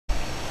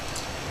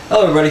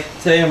Hello everybody,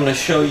 today I'm going to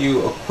show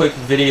you a quick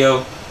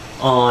video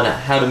on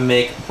how to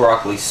make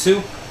broccoli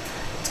soup.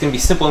 It's going to be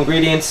simple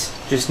ingredients.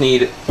 Just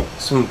need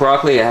some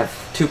broccoli. I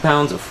have 2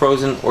 pounds of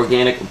frozen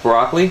organic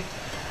broccoli,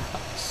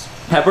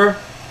 pepper,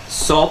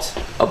 salt,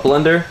 a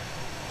blender,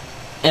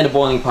 and a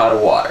boiling pot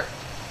of water.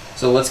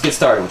 So let's get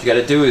started. What you got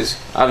to do is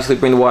obviously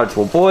bring the water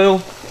to a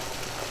boil.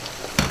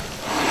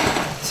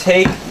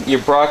 Take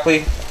your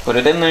broccoli, put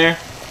it in there.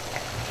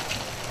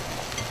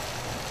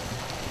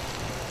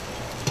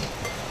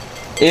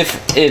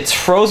 If it's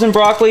frozen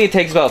broccoli, it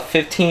takes about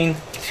 15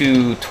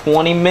 to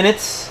 20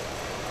 minutes.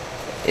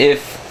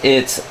 If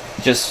it's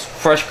just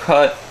fresh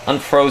cut,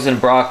 unfrozen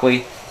broccoli,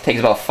 it takes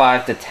about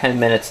 5 to 10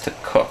 minutes to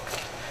cook.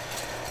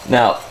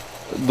 Now,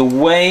 the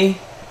way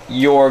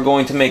you're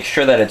going to make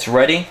sure that it's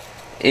ready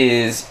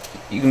is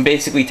you can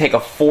basically take a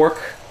fork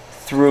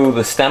through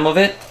the stem of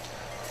it,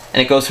 and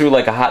it goes through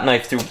like a hot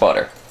knife through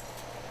butter.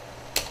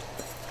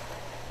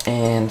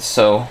 And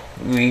so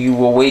we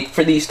will wait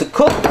for these to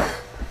cook.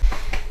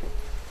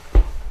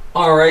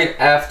 Alright,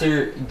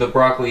 after the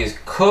broccoli is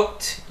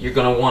cooked, you're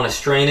going to want to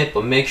strain it,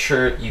 but make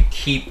sure you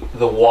keep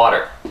the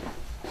water.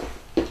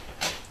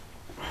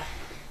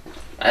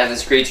 I have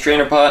this great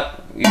strainer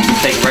pot. You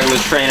can take a regular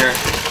strainer,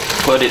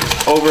 put it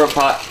over a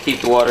pot, keep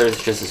the water, is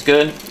just as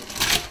good.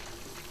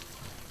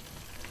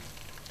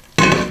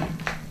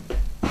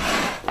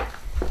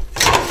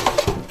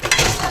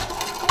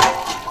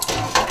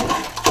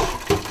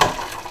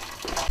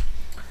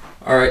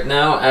 Alright,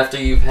 now after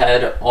you've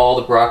had all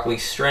the broccoli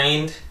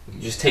strained, you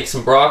just take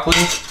some broccoli,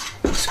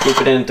 scoop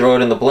it in and throw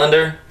it in the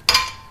blender.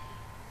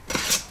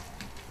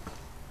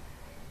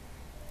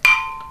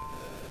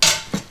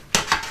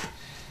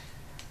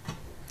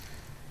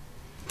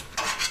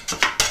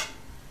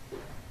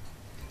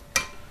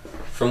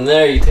 From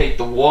there you take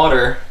the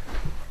water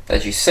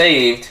that you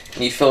saved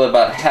and you fill it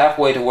about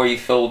halfway to where you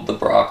filled the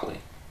broccoli.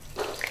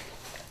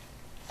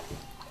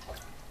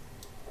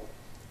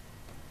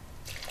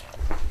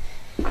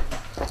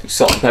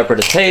 Salt and pepper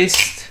to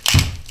taste.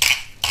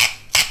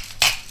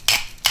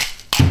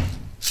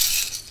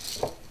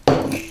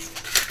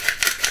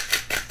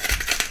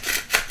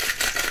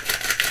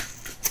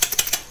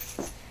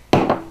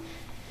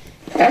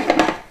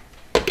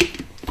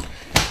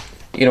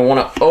 You're going to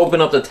want to open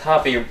up the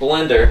top of your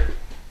blender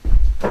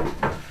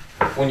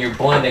when you're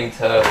blending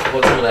to let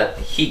some of that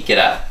heat get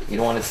out. You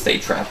don't want it to stay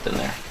trapped in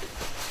there.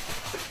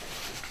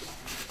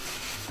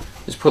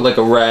 Just put like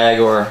a rag,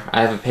 or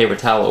I have a paper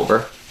towel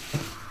over.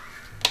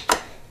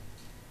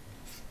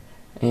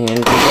 And just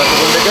let the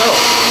blender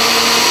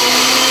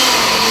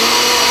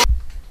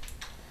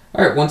go.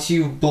 Alright, once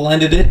you've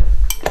blended it,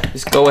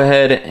 just go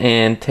ahead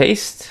and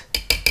taste.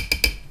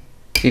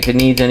 See if it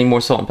needs any more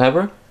salt and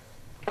pepper.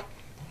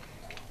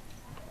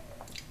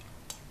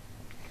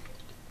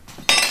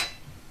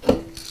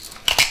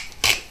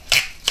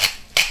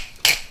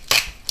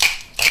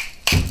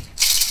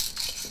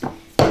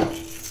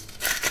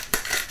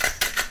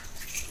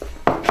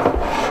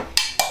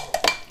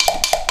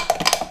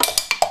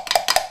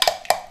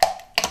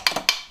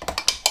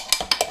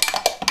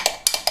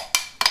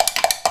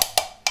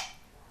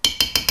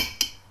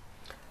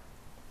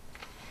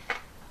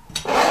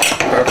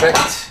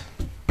 Perfect.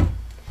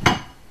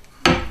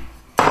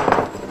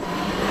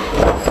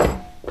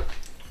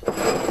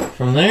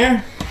 From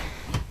there,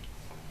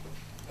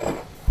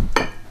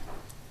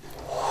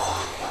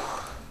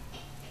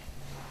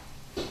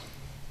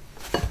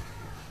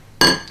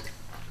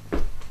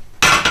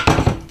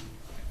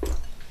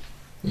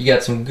 you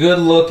got some good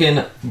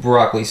looking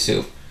broccoli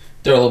soup.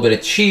 Throw a little bit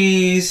of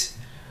cheese,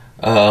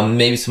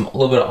 maybe a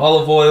little bit of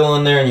olive oil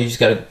in there, and you just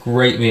got a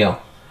great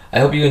meal. I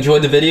hope you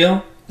enjoyed the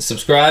video.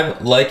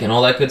 Subscribe, like, and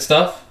all that good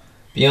stuff.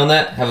 Beyond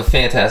that, have a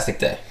fantastic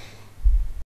day.